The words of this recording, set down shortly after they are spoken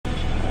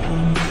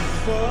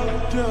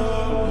fucked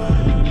up.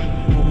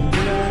 I'm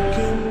black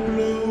and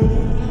blue.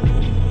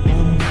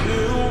 I'm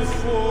ill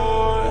for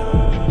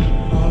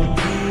all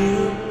the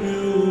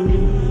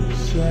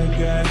abuse. I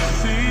got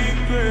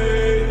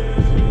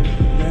secrets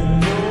that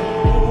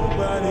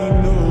nobody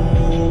knows.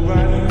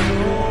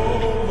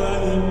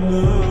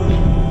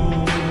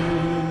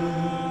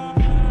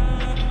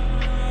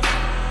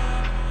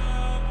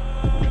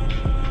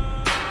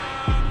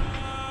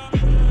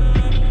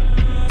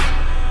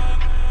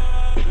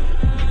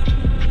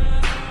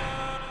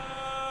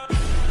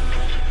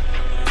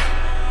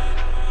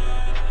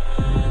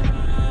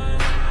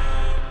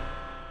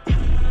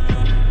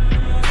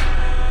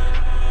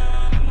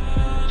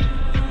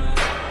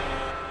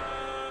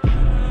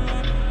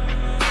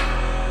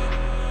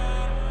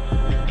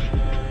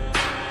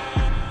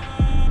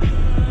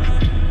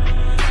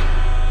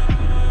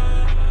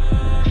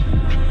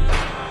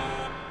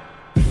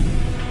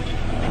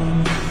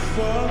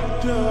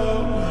 Fucked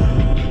up,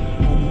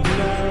 I'm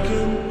black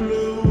and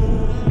blue.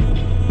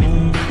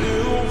 I'm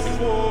ill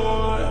for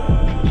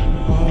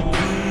all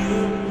the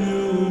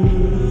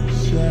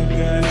abuse. I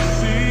got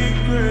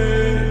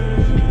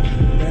secrets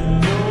that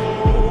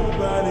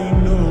nobody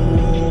knows.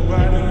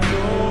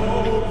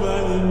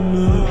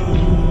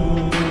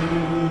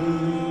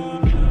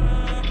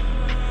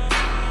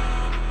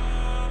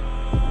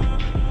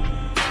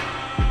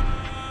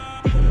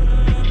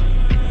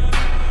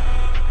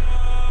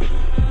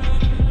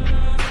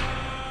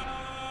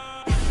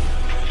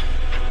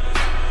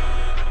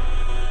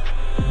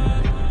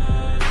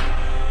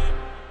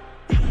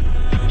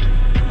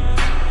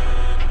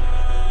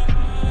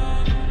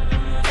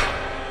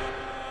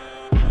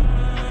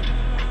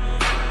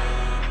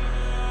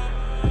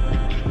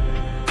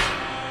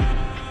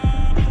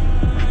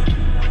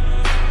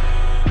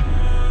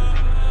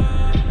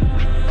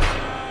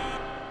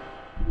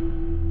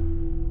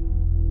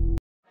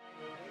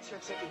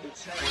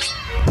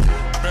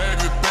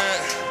 Baby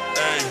bet,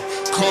 ayy,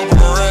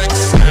 couple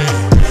racks, ayy,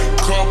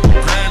 couple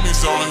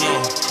Grammys on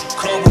him,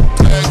 couple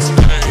plaques,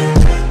 ayy,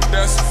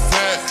 that's a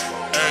fact,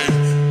 ayy,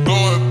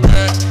 throw it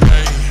back,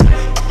 ayy,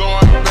 throw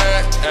it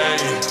back,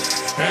 ayy,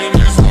 and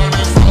this one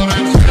is for the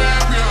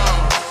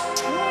champions,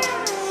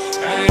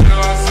 ain't no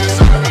since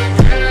I've been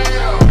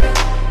here,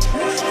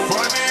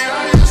 funny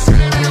how you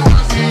said it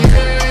was the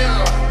year,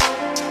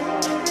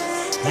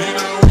 you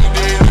know we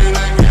did it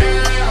again.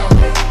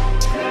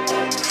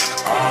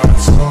 I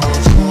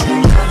told you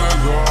long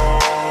ago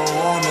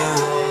on the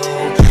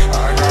road,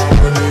 I got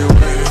what they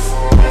wait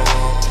for.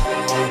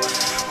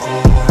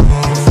 Oh,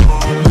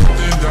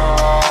 nothing,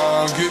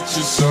 dog, get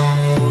your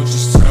soul,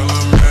 just tell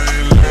them hey,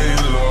 lay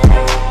low.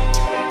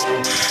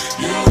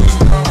 You was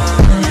never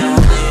really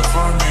real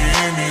for me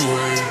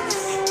anyway.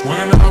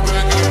 When I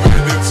back up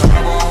at the top, I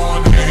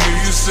wanna hear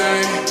you say,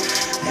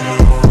 you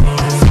don't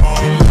run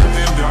from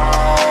nothing,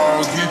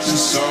 dog, get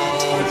your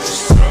soul,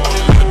 just tell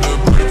them let the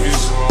break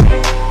is over.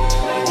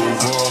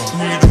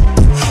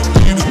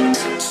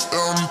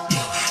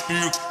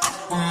 Need a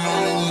couple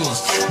more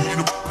ones. Need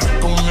a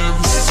pack on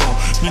every song.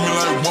 Need me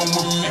like one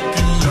with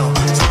Mickey now.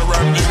 Tell a rap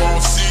nigga I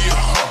don't see ya,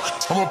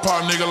 I'm a pop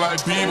nigga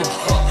like Bieber,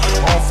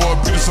 on for a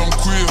bitch, I'm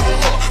queer,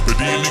 but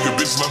these nigga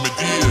bitches let me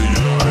deal,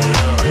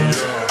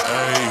 yeah,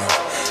 ayy,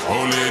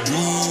 oh let do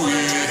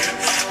it.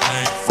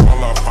 I ain't fall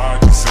off, I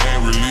just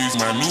ain't release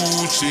my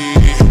new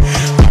shit.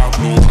 I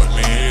blew up,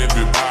 man,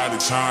 everybody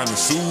tryna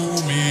sue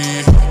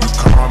me. You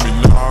call me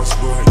Nas,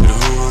 but the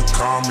hood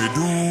call me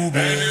Doobie.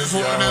 And this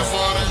one is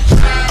for the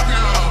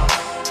champion.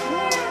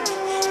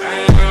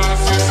 Ain't no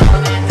since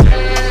I've been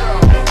here.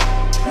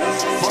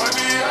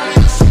 Funny how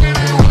you said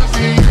it was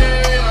the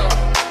year.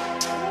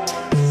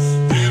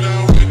 You know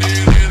we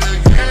did it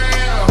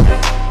again.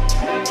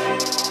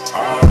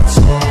 I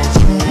told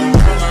you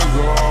long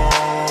ago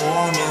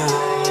on the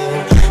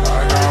road, I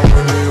got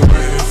what they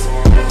wait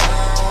for.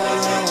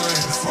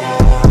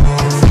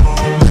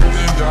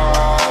 Nothing,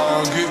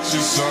 dog, get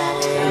your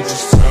soul,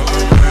 just tell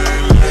them hey,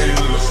 lay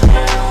low.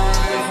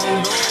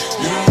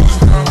 You was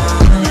never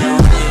really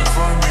real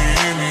for me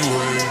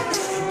anyway.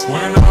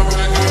 When I'm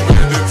back up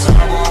at the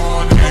top, I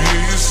wanna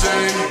hear you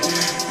say,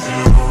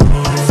 you don't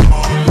run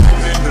from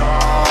nothing,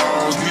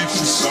 dog, get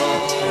your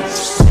soul,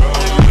 just tell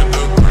them let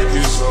the break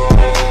is over.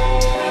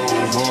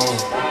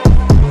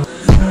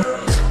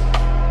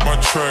 My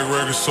track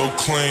record so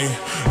clean,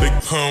 they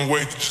couldn't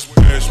wait to just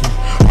bash me.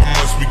 I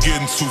must be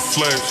getting too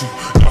flashy,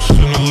 I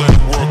shouldn't have let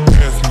it work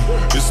past me.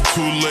 It's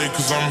too late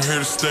cause I'm here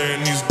to stay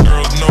and these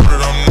girls know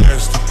that I'm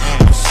nasty.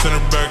 I sent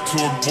her back to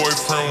her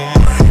boyfriend with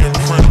my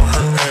handprint on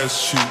her ass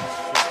cheek.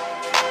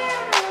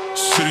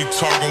 City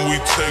talking, we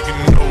taking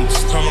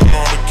notes, tell him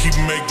all to keep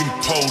making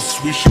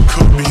posts. Wish he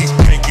could but he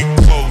can't get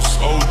close.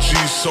 OG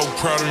so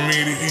proud of me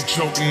that he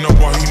choking up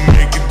while he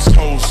making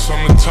toast.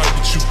 I'm the type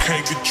that you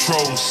can't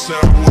control, said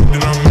I would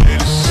then I made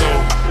it so.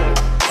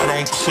 I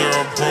don't clear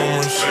up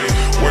rumors,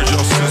 where's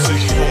your sense of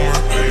humor?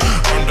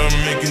 I'm done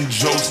making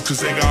jokes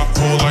cause they got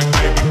old like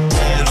baby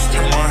boomers.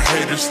 Turn my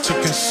haters to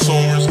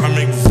consumers, I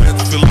make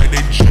vets feel like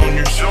they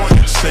juniors.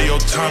 Say your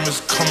time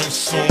is coming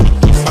soon,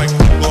 but just like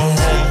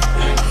Oklahoma,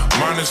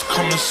 mine is coming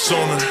coming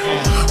sooner.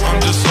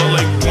 I'm just a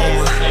late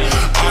bloomer.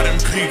 I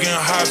didn't peak in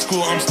high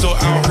school, I'm still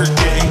out here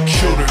getting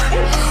cuter.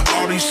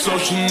 All these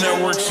social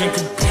networks and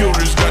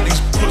computers got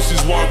these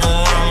pussies walking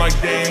around like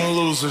they ain't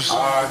losers.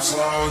 I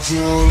told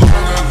you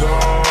long ago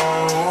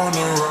on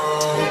the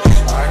road,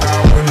 I got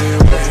what they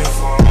waiting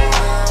for.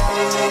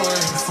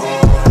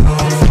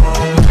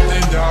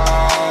 Nothing,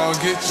 dog,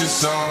 get your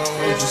soul.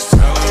 Just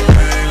tell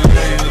them ain't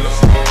lay low.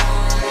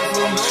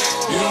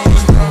 You